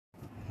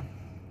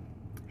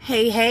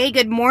Hey,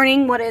 good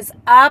morning. What is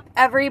up,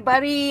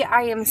 everybody?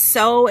 I am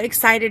so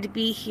excited to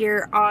be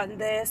here on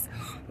this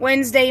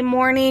Wednesday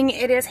morning.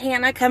 It is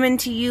Hannah coming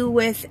to you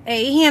with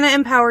a Hannah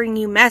Empowering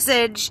You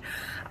message.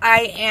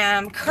 I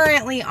am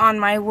currently on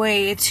my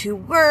way to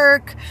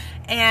work,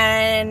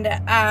 and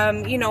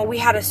we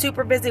had a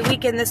super busy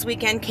weekend this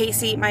weekend.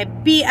 Casey, my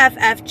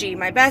BFFG,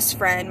 my best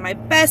friend, my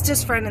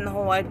bestest friend in the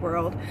whole wide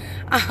world,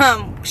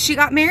 she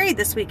got married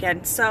this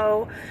weekend.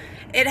 So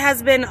it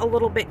has been a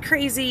little bit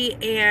crazy,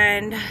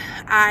 and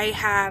I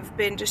have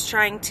been just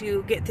trying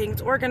to get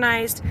things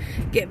organized,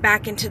 get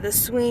back into the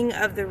swing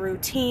of the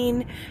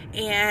routine,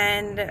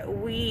 and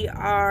we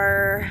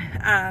are,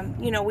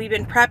 we've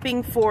been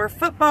prepping for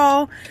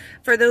football.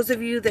 For those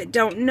of you that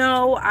don't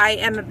know, I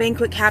am a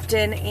banquet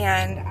captain,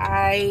 and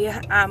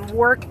I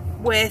work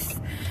with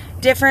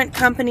different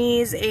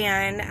companies,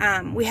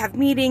 and we have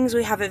meetings,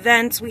 we have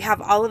events, we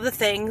have all of the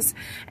things.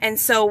 And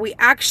so we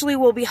actually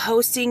will be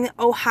hosting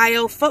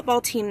Ohio football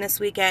team this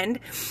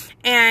weekend,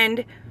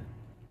 and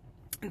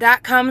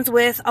that comes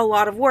with a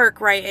lot of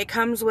work, right? It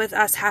comes with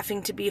us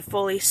having to be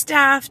fully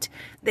staffed.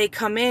 They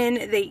come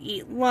in, they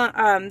eat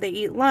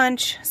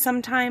lunch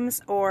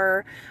sometimes,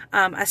 or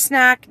a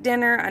snack,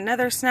 dinner,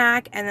 another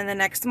snack, and then the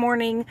next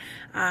morning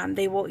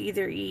they will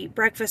either eat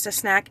breakfast, a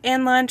snack,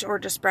 and lunch, or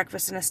just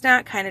breakfast and a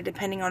snack, kind of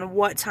depending on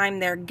what time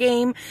their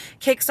game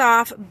kicks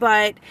off.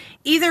 But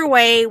either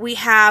way, we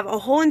have a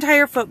whole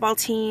entire football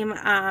team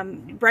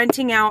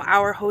renting out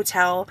our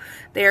hotel.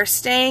 They are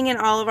staying in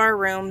all of our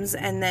rooms,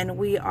 and then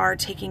we are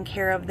taking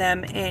care of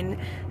them in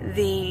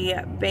the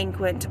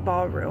banquet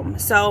ballroom.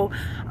 So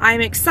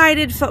I'm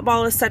excited.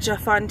 Football is such a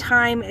fun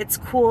time. It's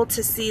cool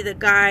to see the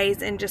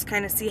guys and just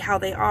kind of see how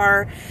they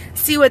are,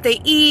 see what they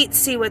eat,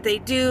 see what they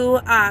do.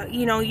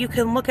 You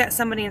can look at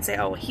somebody and say,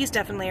 oh, he's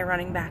definitely a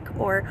running back,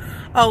 or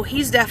oh,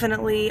 he's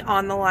definitely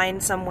on the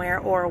line somewhere,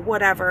 or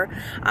whatever.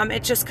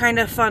 It's just kind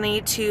of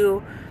funny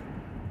to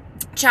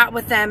chat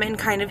with them and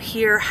kind of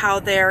hear how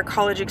their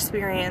college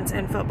experience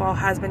in football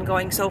has been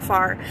going so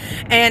far.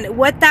 And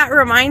what that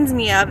reminds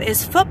me of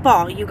is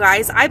football, you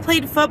guys. I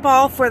played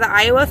football for the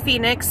Iowa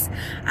Phoenix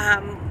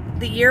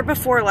the year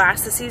before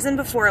last, the season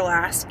before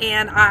last,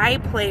 and I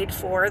played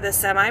for the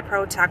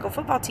semi-pro tackle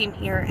football team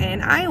here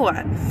in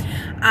Iowa.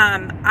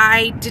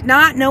 I did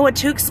not know what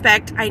to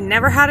expect. I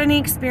never had any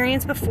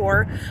experience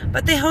before,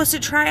 but they hosted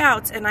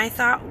tryouts, and I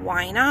thought,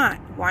 why not?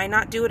 Why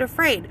not do it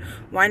afraid?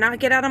 Why not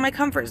get out of my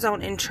comfort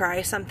zone and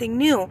try something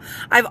new?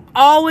 I've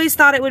always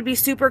thought it would be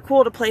super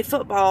cool to play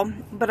football,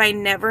 but I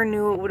never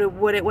knew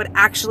what it would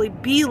actually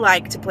be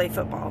like to play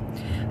football.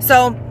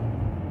 So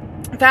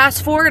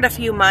fast forward a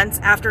few months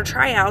after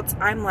tryouts,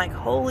 I'm like,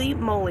 holy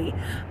moly.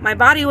 My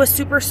body was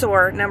super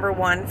sore, number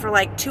one, for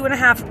like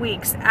 2.5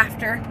 weeks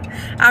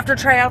after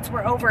tryouts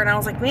were over. And I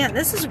was like, man,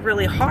 this is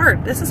really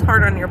hard. This is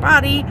hard on your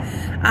body.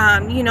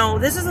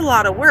 This is a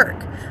lot of work.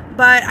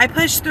 But I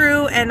pushed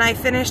through, and I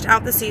finished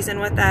out the season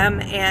with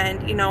them. And,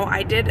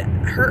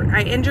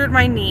 I injured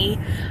my knee.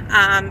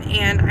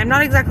 And I'm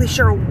not exactly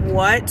sure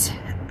what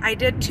I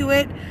did to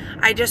it.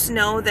 I just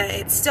know that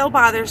it still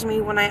bothers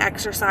me when I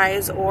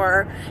exercise,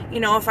 or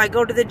if I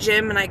go to the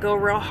gym and I go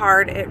real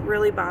hard, it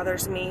really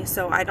bothers me.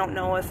 So I don't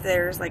know if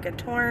there's like a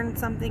torn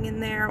something in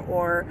there,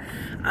 or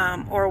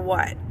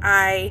what.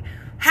 I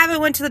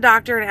haven't went to the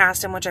doctor and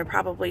asked him, which I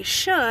probably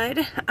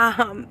should,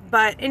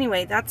 but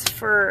anyway, that's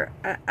for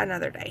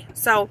another day.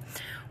 So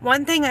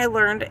one thing I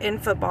learned in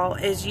football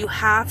is you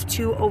have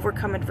to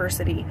overcome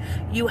adversity.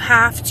 You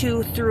have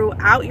to,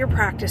 throughout your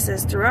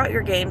practices, throughout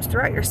your games,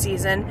 throughout your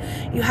season,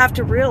 you have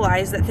to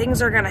realize that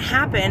things are going to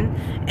happen,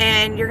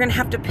 and you're going to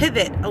have to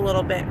pivot a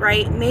little bit,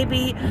 right?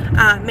 Maybe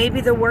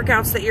the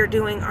workouts that you're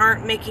doing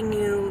aren't making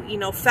you,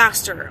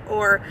 faster,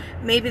 or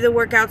maybe the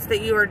workouts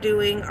that you are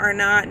doing are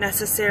not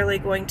necessarily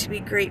going to be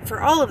great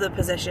for all of the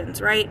positions,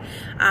 right?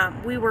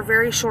 We were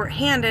very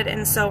short-handed,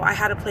 and so I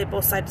had to play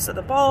both sides of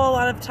the ball a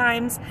lot of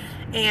times.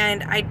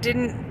 And I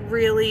didn't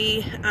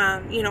really,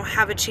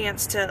 have a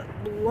chance to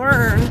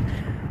learn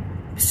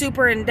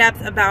super in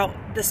depth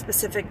about the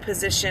specific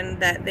position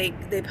that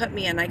they put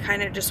me in. I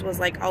kind of just was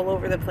like all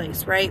over the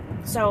place, right?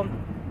 So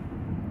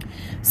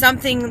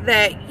something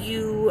that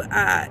you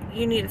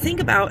need to think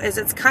about is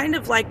it's kind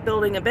of like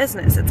building a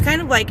business. It's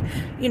kind of like,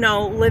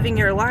 living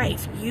your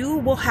life. You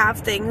will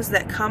have things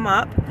that come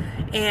up,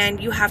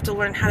 and you have to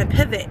learn how to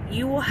pivot.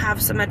 You will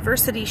have some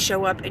adversity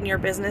show up in your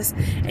business,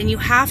 and you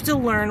have to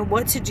learn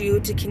what to do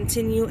to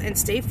continue and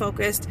stay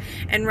focused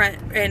and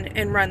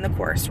run the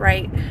course,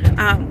 right?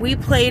 We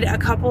played a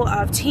couple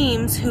of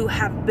teams who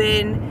have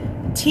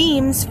been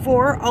teams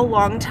for a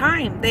long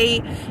time. They,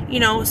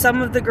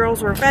 some of the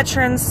girls were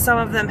veterans. Some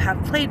of them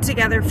have played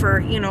together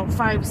for,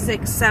 5,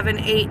 6, 7,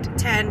 8,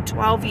 10,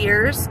 12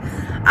 years,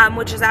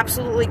 which is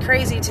absolutely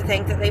crazy to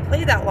think that they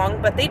played that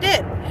long, but they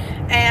did.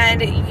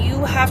 And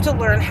you have to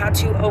learn how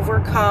to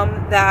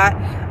overcome that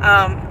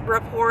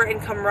rapport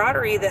and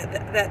camaraderie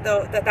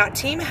that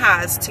team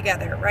has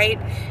together, right?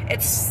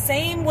 It's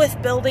same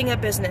with building a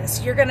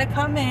business. You're going to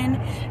come in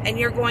and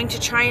you're going to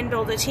try and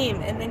build a team,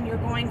 and then you're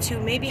going to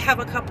maybe have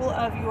a couple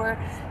of your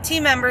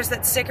team members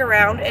that stick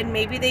around, and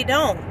maybe they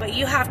don't. But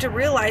you have to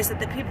realize that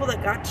the people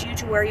that got you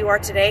to where you are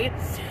today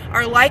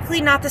are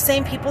likely not the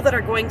same people that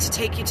are going to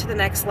take you to the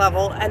next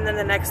level, and then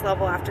the next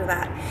level after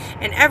that.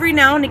 And every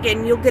now and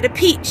again, you'll get a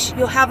peach.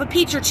 You'll have a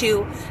peach or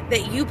two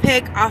that you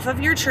pick off of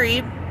your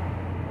tree,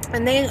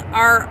 and they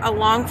are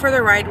along for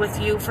the ride with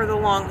you for the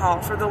long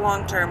haul, for the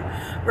long term.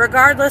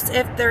 Regardless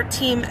if their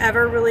team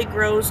ever really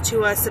grows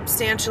to a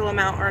substantial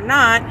amount or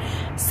not,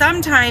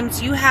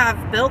 sometimes you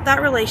have built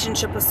that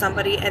relationship with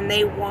somebody and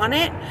they want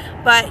it,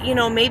 but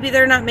maybe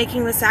they're not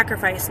making the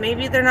sacrifice.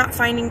 Maybe they're not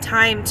finding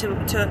time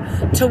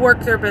to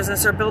work their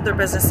business or build their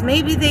business.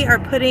 Maybe they are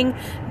putting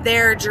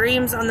their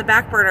dreams on the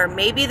back burner.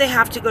 Maybe they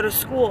have to go to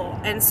school.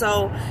 And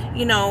so,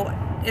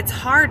 it's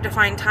hard to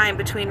find time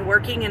between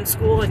working and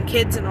school and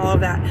kids and all of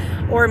that.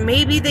 Or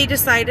maybe they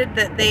decided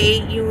that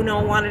they,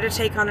 wanted to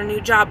take on a new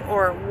job,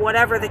 or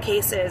whatever the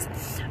case is.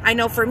 I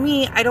know for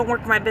me, I don't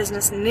work my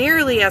business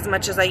nearly as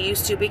much as I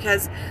used to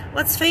because,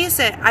 let's face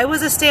it, I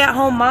was a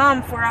stay-at-home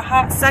mom for a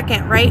hot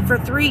second, right? For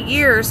 3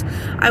 years,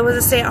 I was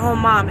a stay-at-home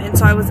mom. And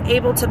so I was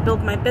able to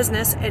build my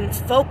business and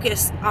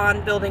focus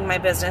on building my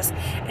business.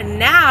 And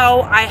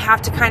now I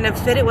have to kind of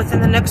fit it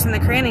within the nooks and the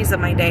crannies of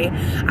my day.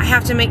 I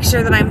have to make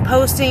sure that I'm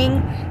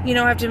posting. I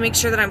have to make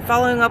sure that I'm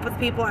following up with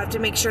people. I have to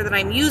make sure that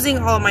I'm using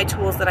all of my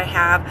tools that I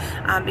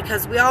have,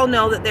 because we all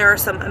know that there are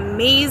some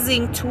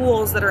amazing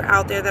tools that are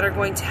out there that are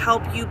going to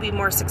help you be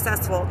more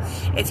successful.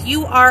 If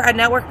you are a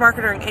network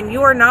marketer and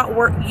you are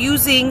not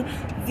using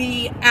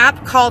the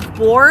app called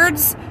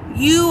Boards,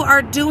 you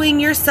are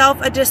doing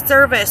yourself a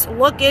disservice.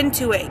 Look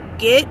into it.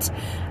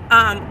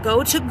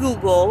 Go to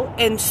Google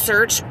and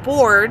search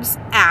Boards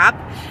app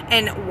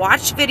and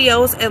watch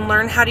videos and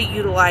learn how to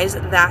utilize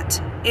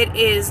that. It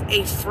is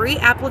a free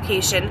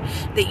application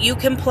that you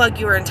can plug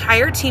your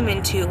entire team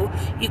into.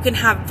 You can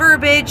have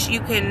verbiage,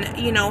 you can,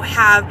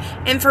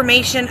 have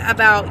information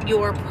about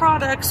your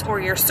products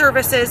or your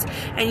services,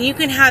 and you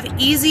can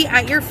have easy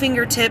at your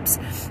fingertips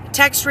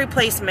text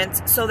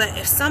replacements so that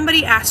if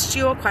somebody asks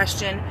you a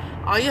question,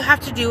 all you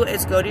have to do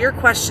is go to your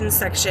questions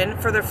section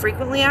for the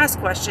frequently asked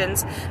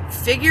questions,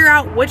 figure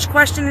out which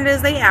question it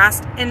is they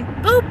asked, and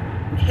boop,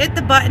 hit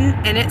the button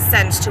and it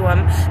sends to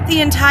them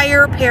the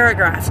entire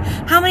paragraph.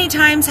 How many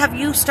times have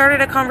you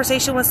started a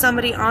conversation with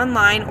somebody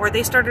online, or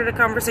they started a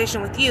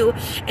conversation with you,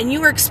 and you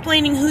were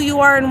explaining who you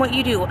are and what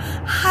you do?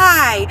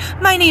 Hi,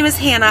 my name is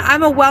Hannah.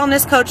 I'm a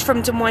wellness coach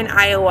from Des Moines,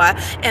 Iowa,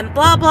 and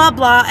blah, blah,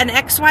 blah, and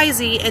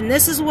XYZ, and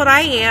this is what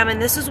I am,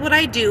 and this is what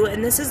I do,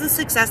 and this is the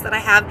success that I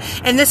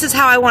have, and this is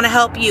how I want to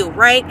help you,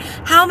 right?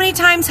 How many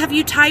times have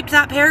you typed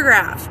that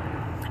paragraph?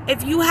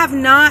 If you have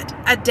not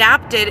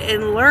adapted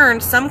and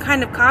learned some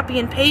kind of copy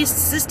and paste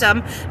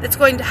system that's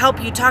going to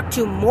help you talk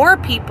to more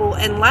people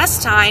in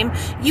less time,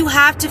 you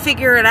have to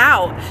figure it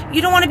out.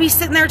 You don't want to be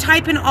sitting there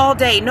typing all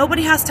day.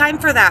 Nobody has time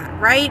for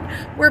that, right?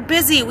 We're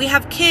busy. We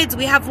have kids.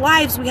 We have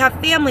lives. We have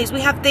families.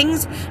 We have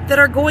things that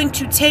are going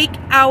to take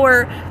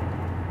our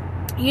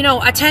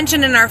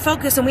attention and our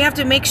focus, and we have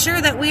to make sure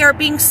that we are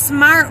being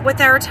smart with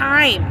our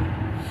time.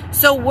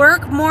 So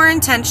work more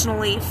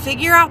intentionally.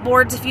 Figure out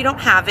Boards if you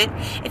don't have it.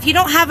 If you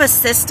don't have a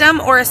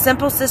system or a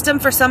simple system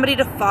for somebody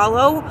to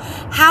follow,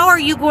 how are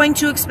you going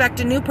to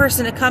expect a new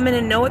person to come in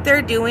and know what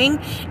they're doing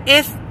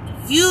if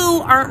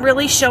you aren't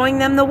really showing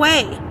them the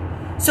way?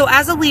 So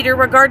as a leader,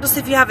 regardless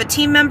if you have a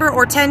team member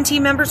or 10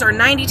 team members or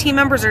 90 team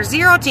members or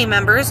 0 team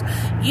members,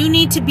 you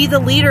need to be the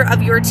leader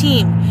of your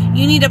team.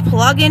 You need to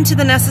plug into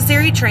the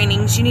necessary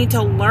trainings. You need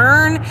to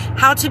learn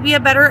how to be a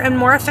better and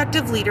more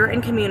effective leader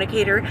and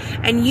communicator,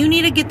 and you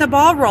need to get the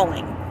ball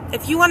rolling.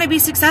 If you want to be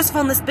successful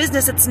in this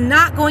business, it's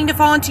not going to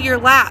fall into your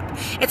lap.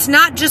 It's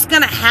not just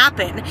going to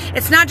happen.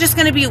 It's not just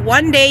going to be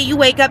one day you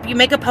wake up, you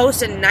make a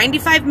post, and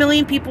 95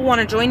 million people want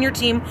to join your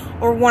team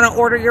or want to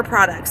order your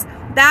products.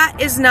 That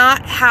is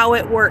not how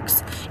it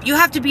works. You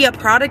have to be a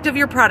product of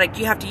your product.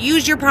 You have to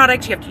use your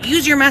product. You have to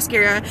use your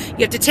mascara. You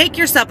have to take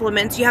your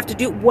supplements. You have to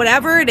do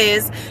whatever it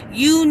is.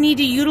 You need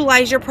to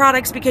utilize your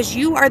products because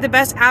you are the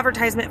best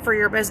advertisement for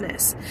your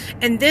business.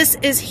 And this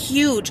is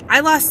huge.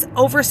 I lost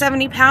over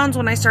 70 pounds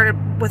when I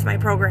started with my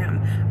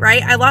program,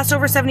 right? I lost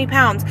over 70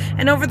 pounds.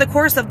 And over the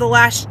course of the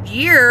last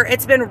year,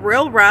 it's been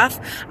real rough.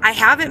 I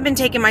haven't been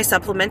taking my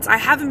supplements. I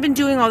haven't been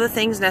doing all the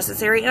things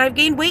necessary, and I've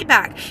gained weight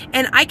back.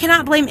 And I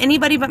cannot blame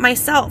anybody but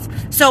myself.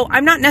 So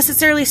I'm not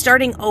necessarily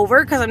starting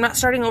over because I'm not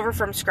starting over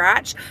from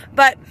scratch,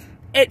 but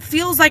it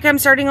feels like I'm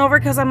starting over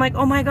because I'm like,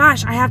 oh my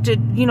gosh, I have to,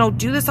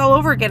 do this all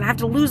over again. I have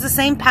to lose the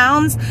same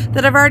pounds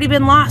that have already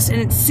been lost.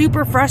 And it's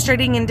super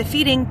frustrating and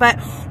defeating. But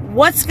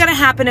what's going to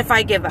happen if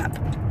I give up?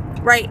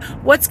 Right?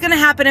 What's going to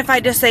happen if I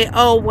just say,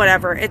 oh,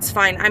 whatever, it's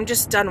fine. I'm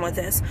just done with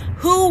this.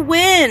 Who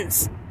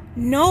wins?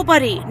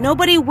 Nobody.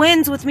 Nobody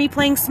wins with me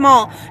playing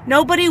small.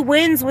 Nobody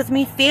wins with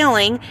me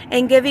failing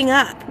and giving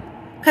up.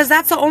 Because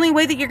that's the only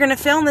way that you're going to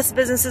fail in this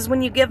business is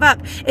when you give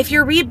up. If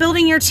you're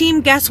rebuilding your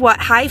team, guess what?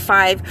 High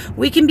five.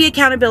 We can be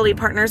accountability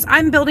partners.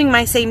 I'm building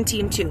my same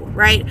team too,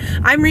 right?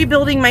 I'm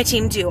rebuilding my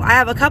team too. I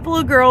have a couple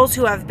of girls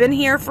who have been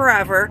here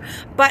forever,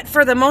 but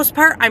for the most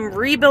part, I'm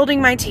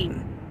rebuilding my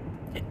team.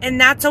 And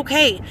that's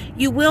okay.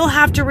 You will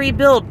have to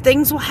rebuild.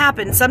 Things will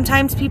happen.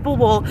 Sometimes people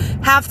will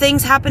have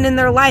things happen in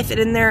their life and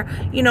in their,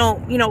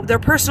 their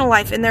personal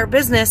life, in their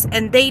business,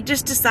 and they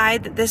just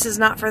decide that this is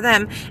not for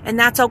them, and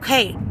that's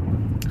okay.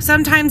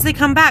 Sometimes they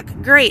come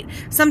back. Great.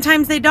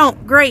 Sometimes they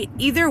don't. Great.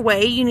 Either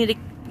way, you need to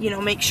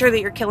make sure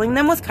that you're killing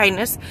them with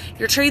kindness,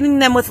 you're treating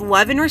them with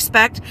love and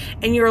respect,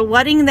 and you're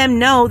letting them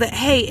know that,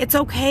 hey, it's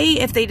okay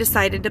if they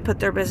decided to put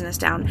their business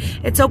down.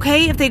 It's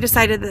okay if they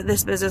decided that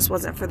this business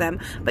wasn't for them,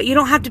 but you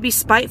don't have to be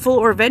spiteful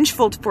or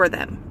vengeful for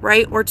them,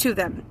 right? Or to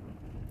them.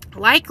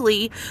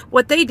 Likely,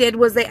 what they did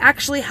was they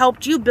actually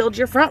helped you build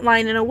your front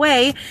line in a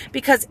way,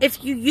 because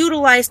if you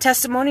utilize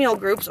testimonial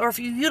groups, or if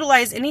you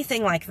utilize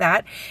anything like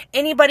that,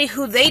 anybody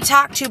who they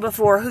talked to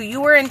before, who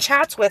you were in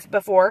chats with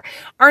before,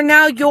 are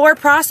now your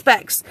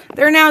prospects.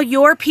 They're now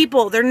your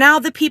people. They're now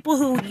the people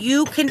who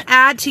you can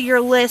add to your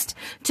list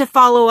to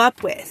follow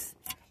up with.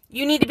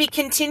 You need to be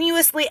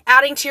continuously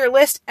adding to your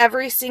list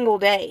every single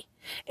day.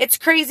 It's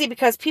crazy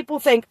because people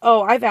think,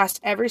 oh, I've asked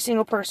every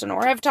single person,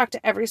 or I've talked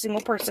to every single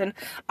person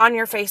on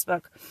your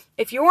Facebook.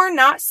 If you're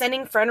not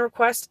sending friend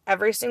requests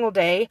every single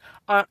day,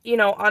 on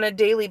a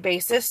daily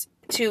basis,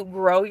 to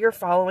grow your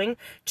following,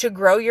 to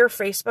grow your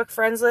Facebook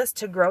friends list,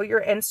 to grow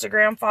your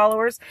Instagram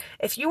followers,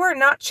 if you are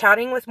not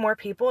chatting with more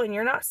people and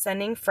you're not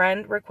sending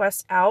friend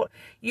requests out,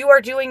 you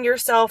are doing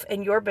yourself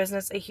and your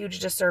business a huge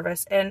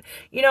disservice. And,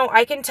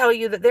 I can tell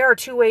you that there are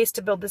two ways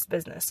to build this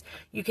business.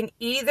 You can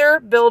either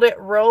build it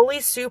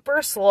really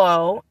super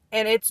slow,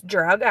 and it's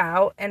drug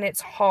out, and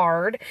it's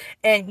hard,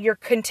 and you're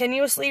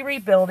continuously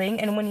rebuilding,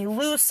 and when you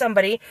lose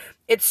somebody,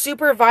 it's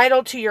super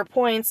vital to your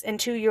points and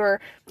to your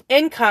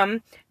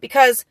income,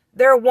 because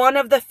they're one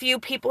of the few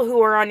people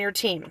who are on your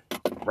team,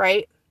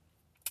 right?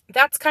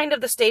 That's kind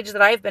of the stage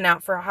that I've been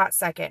at for a hot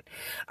second.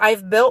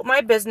 I've built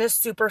my business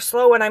super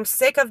slow, and I'm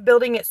sick of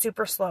building it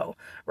super slow,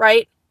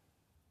 right?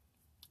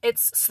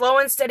 It's slow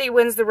and steady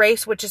wins the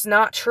race, which is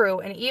not true.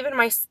 And even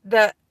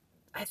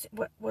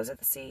what was it,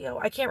 the CEO?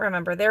 I can't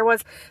remember. There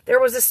was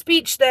a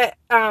speech that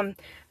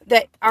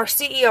that our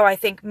CEO, I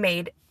think,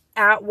 made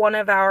at one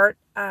of our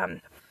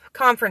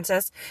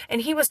conferences,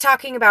 and he was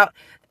talking about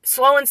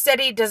slow and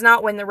steady does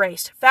not win the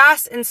race.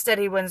 Fast and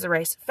steady wins the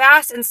race.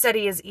 Fast and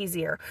steady is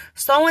easier.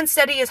 Slow and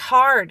steady is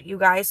hard, you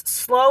guys.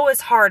 Slow is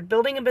hard.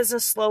 Building a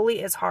business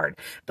slowly is hard.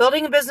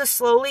 Building a business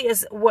slowly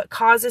is what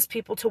causes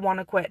people to want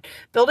to quit.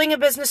 Building a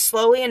business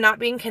slowly and not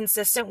being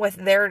consistent with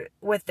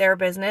their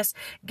business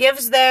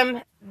gives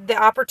them the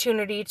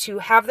opportunity to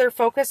have their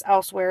focus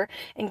elsewhere,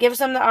 and gives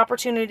them the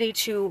opportunity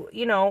to,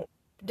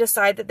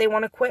 decide that they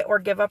want to quit or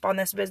give up on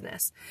this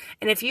business.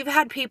 And if you've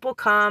had people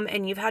come,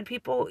 and you've had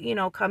people,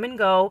 come and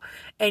go,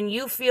 and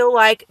you feel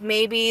like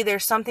maybe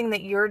there's something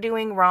that you're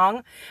doing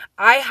wrong,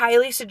 I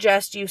highly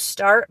suggest you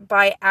start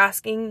by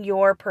asking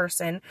your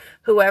person,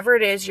 whoever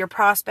it is, your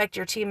prospect,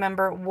 your team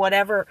member,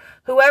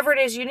 whoever it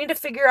is, you need to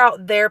figure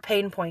out their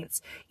pain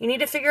points. You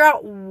need to figure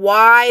out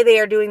why they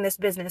are doing this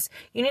business.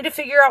 You need to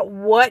figure out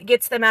what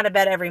gets them out of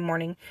bed every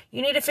morning.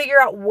 You need to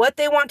figure out what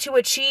they want to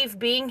achieve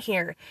being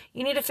here.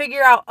 You need to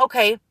figure out,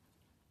 okay,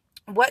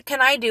 what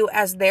can I do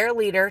as their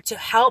leader to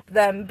help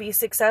them be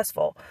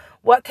successful?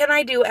 What can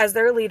I do as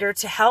their leader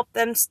to help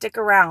them stick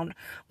around?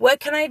 What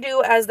can I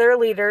do as their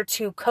leader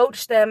to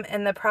coach them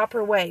in the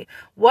proper way?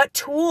 What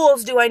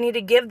tools do I need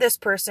to give this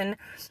person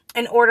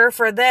in order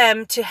for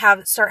them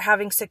to start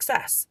having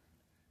success?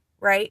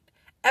 Right?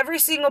 Every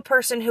single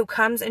person who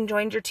comes and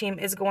joins your team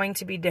is going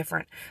to be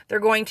different. They're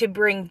going to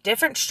bring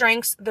different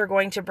strengths. They're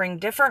going to bring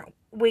different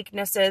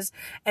weaknesses,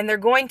 and they're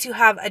going to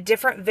have a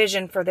different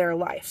vision for their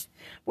life.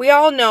 We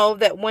all know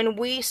that when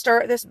we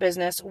start this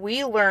business,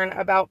 we learn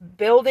about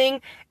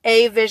building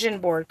a vision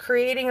board,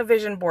 creating a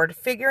vision board,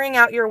 figuring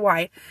out your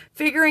why,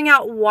 figuring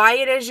out why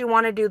it is you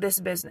want to do this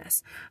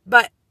business.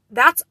 But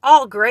that's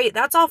all great.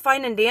 That's all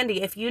fine and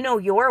dandy if you know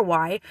your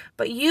why.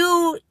 But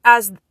you,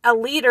 as a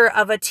leader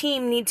of a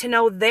team, need to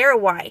know their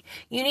why.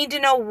 You need to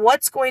know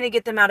what's going to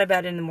get them out of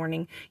bed in the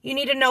morning. You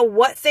need to know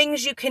what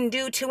things you can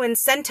do to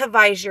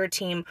incentivize your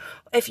team.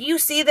 If you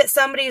see that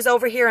somebody's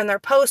over here and they're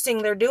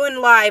posting, they're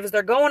doing lives,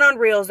 they're going on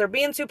reels, they're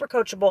being super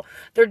coachable,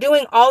 they're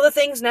doing all the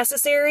things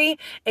necessary,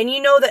 and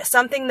you know that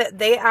something that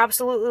they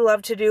absolutely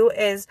love to do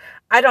is,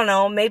 I don't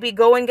know, maybe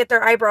go and get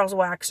their eyebrows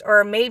waxed,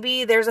 or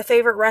maybe there's a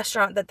favorite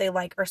restaurant that they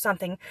like or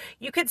something.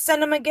 You could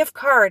send them a gift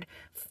card.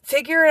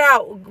 Figure it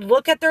out.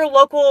 Look at their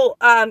local,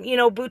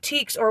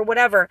 boutiques or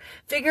whatever.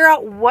 Figure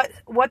out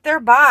what they're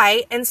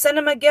by and send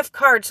them a gift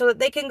card so that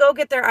they can go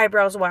get their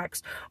eyebrows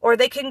waxed, or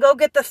they can go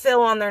get the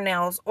fill on their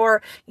nails,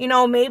 or,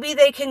 maybe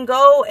they can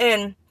go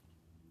and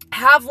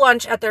have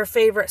lunch at their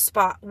favorite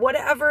spot.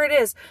 Whatever it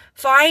is,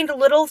 find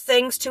little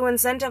things to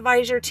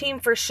incentivize your team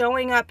for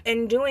showing up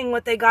and doing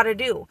what they got to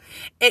do.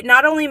 It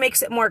not only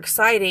makes it more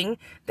exciting,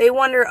 they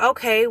wonder,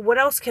 okay, what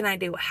else can I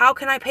do? How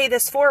can I pay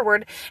this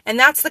forward? And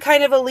that's the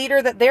kind of a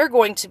leader that they're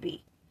going to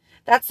be.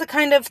 That's the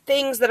kind of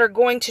things that are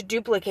going to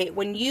duplicate.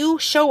 When you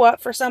show up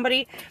for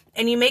somebody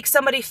and you make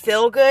somebody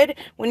feel good,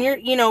 when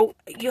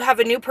you have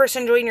a new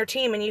person join your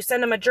team and you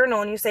send them a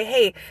journal and you say,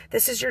 hey,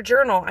 this is your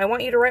journal. I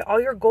want you to write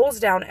all your goals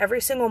down every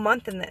single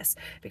month in this,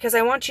 because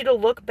I want you to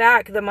look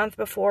back the month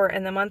before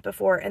and the month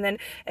before. And then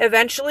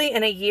eventually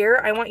in a year,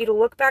 I want you to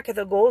look back at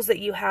the goals that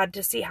you had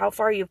to see how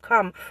far you've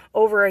come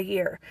over a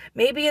year.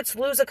 Maybe it's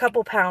lose a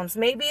couple pounds.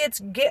 Maybe it's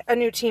get a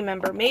new team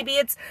member. Maybe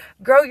it's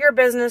grow your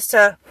business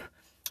to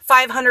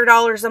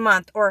 $500 a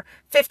month or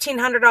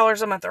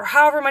 $1,500 a month, or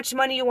however much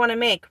money you want to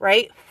make,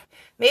 right?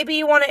 Maybe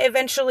you want to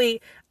eventually,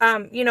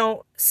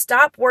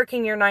 stop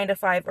working your 9 to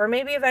 5, or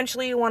maybe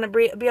eventually you want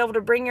to be able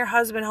to bring your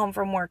husband home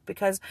from work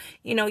because,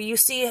 you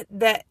see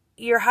that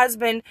your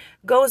husband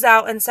goes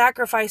out and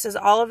sacrifices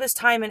all of his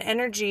time and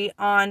energy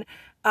on,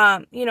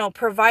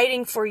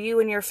 providing for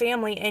you and your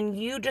family, and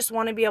you just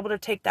want to be able to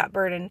take that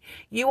burden.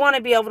 You want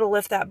to be able to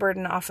lift that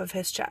burden off of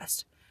his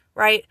chest.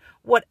 Right?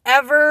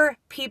 Whatever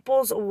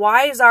people's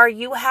whys are,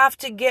 you have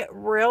to get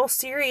real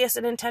serious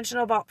and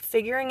intentional about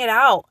figuring it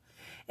out.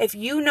 If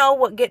you know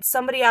what gets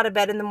somebody out of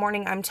bed in the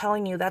morning, I'm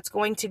telling you, that's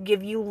going to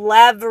give you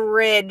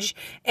leverage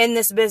in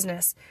this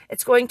business.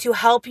 It's going to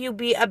help you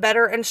be a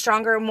better and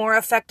stronger, more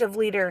effective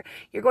leader.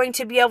 You're going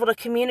to be able to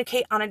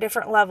communicate on a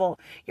different level.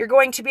 You're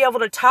going to be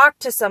able to talk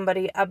to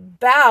somebody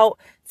about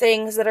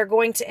things that are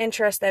going to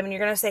interest them. And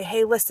you're going to say,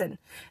 hey, listen,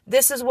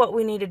 this is what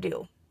we need to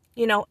do.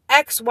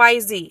 X, Y,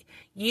 Z.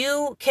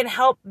 You can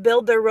help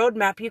build their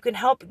roadmap. You can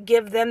help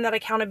give them that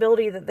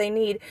accountability that they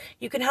need.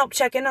 You can help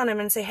check in on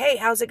them and say, hey,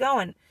 how's it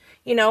going?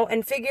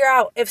 And figure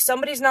out if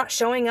somebody's not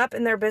showing up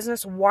in their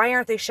business, why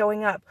aren't they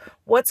showing up?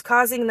 What's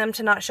causing them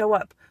to not show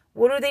up?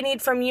 What do they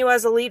need from you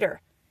as a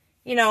leader?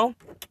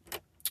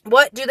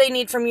 What do they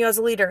need from you as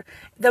a leader?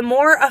 The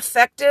more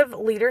effective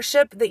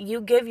leadership that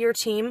you give your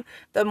team,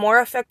 the more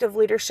effective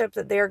leadership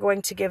that they are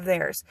going to give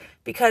theirs.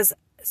 Because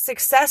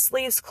success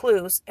leaves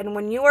clues. And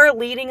when you are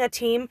leading a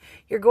team,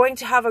 you're going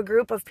to have a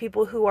group of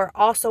people who are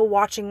also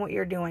watching what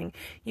you're doing.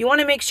 You want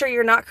to make sure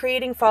you're not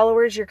creating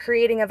followers, you're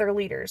creating other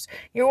leaders.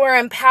 You are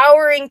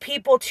empowering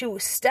people to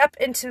step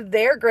into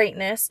their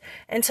greatness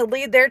and to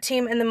lead their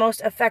team in the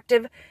most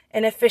effective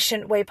and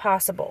efficient way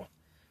possible,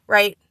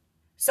 right?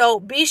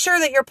 So be sure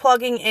that you're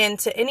plugging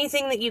into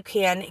anything that you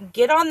can.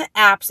 Get on the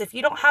apps. If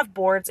you don't have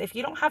boards, if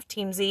you don't have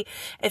Teamsy,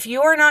 if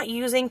you are not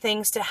using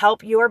things to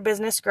help your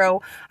business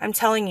grow, I'm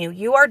telling you,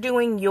 you are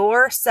doing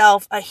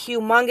yourself a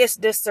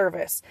humongous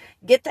disservice.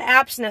 Get the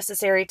apps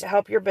necessary to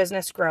help your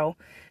business grow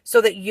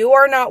so that you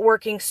are not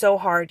working so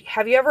hard.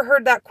 Have you ever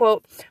heard that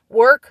quote?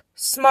 Work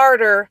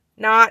smarter,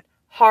 not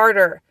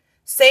harder.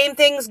 Same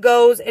things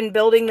goes in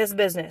building this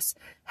business.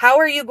 How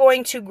are you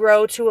going to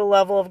grow to a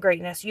level of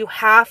greatness? You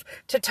have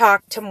to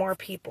talk to more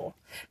people.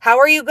 How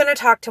are you going to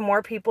talk to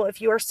more people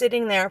if you are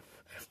sitting there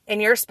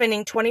and you're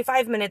spending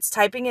 25 minutes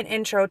typing an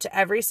intro to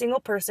every single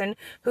person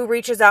who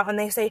reaches out and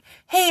they say,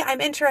 hey,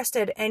 I'm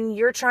interested, and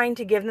you're trying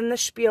to give them the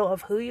spiel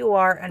of who you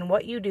are and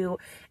what you do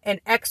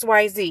and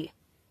XYZ.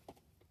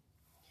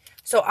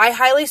 So I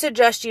highly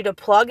suggest you to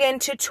plug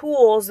into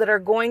tools that are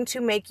going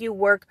to make you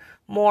work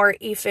more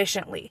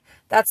efficiently.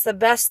 That's the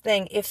best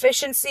thing.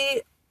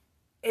 Efficiency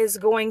is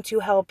going to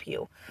help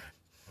you.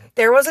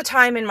 There was a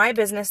time in my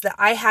business that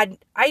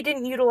I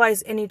didn't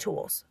utilize any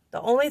tools.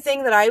 The only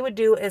thing that I would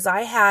do is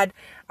I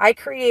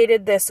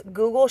created this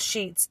Google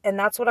Sheets, and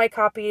that's what I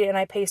copied and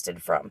I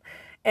pasted from.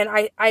 And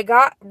I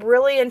got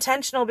really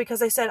intentional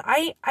because I said,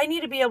 I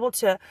need to be able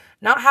to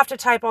not have to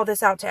type all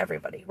this out to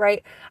everybody,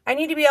 right? I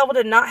need to be able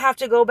to not have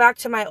to go back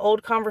to my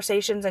old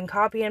conversations and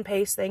copy and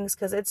paste things,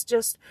 because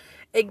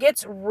it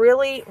gets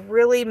really,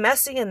 really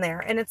messy in there.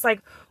 And it's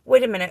like,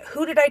 wait a minute,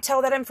 who did I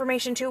tell that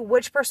information to?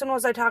 Which person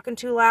was I talking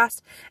to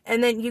last?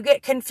 And then you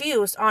get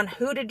confused on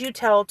who did you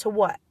tell to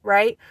what,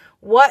 right?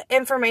 What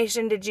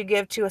information did you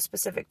give to a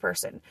specific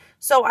person?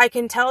 So I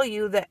can tell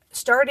you that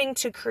starting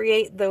to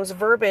create those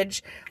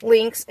verbiage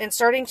links and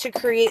starting to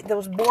create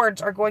those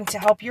boards are going to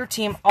help your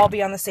team all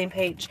be on the same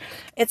page.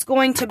 It's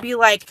going to be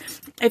like,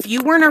 if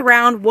you weren't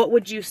around, what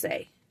would you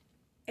say?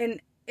 And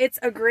it's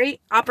a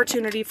great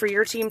opportunity for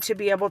your team to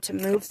be able to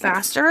move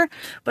faster,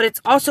 but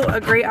it's also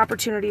a great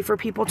opportunity for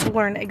people to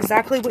learn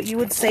exactly what you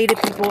would say to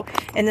people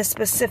in the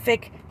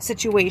specific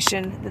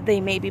situation that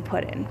they may be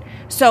put in.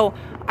 So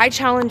I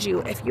challenge you,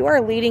 if you are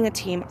leading a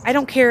team, I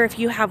don't care if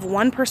you have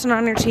one person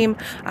on your team,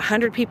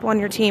 100 people on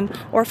your team,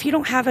 or if you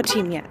don't have a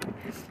team yet.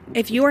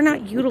 If you are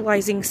not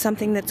utilizing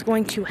something that's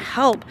going to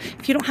help,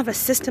 if you don't have a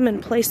system in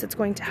place that's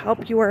going to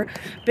help your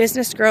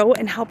business grow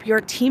and help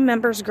your team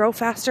members grow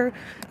faster,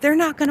 they're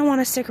not going to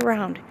want to stick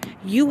around.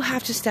 You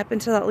have to step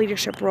into that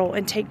leadership role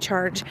and take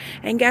charge.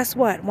 And guess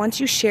what? Once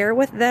you share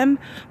with them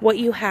what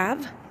you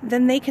have,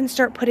 then they can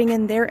start putting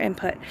in their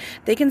input.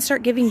 They can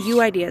start giving you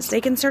ideas.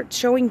 They can start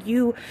showing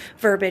you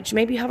verbiage.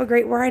 Maybe you have a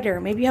great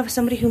writer. Maybe you have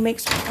somebody who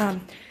makes,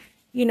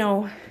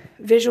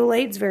 visual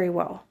aids very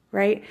well.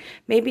 Right?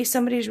 Maybe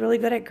somebody's really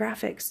good at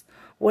graphics,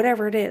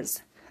 whatever it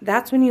is.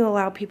 That's when you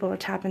allow people to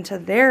tap into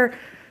their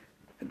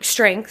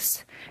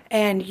strengths,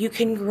 and you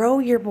can grow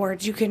your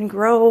boards. You can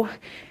grow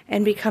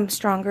and become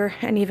stronger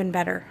and even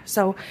better.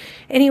 So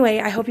anyway,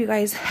 I hope you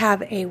guys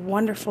have a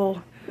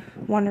wonderful,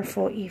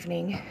 wonderful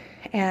evening,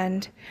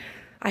 and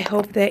I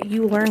hope that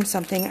you learned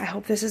something. I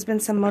hope this has been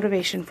some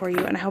motivation for you,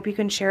 and I hope you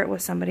can share it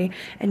with somebody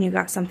and you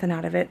got something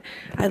out of it.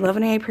 I love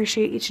and I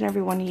appreciate each and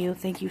every one of you.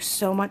 Thank you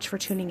so much for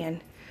tuning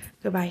in.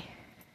 Goodbye.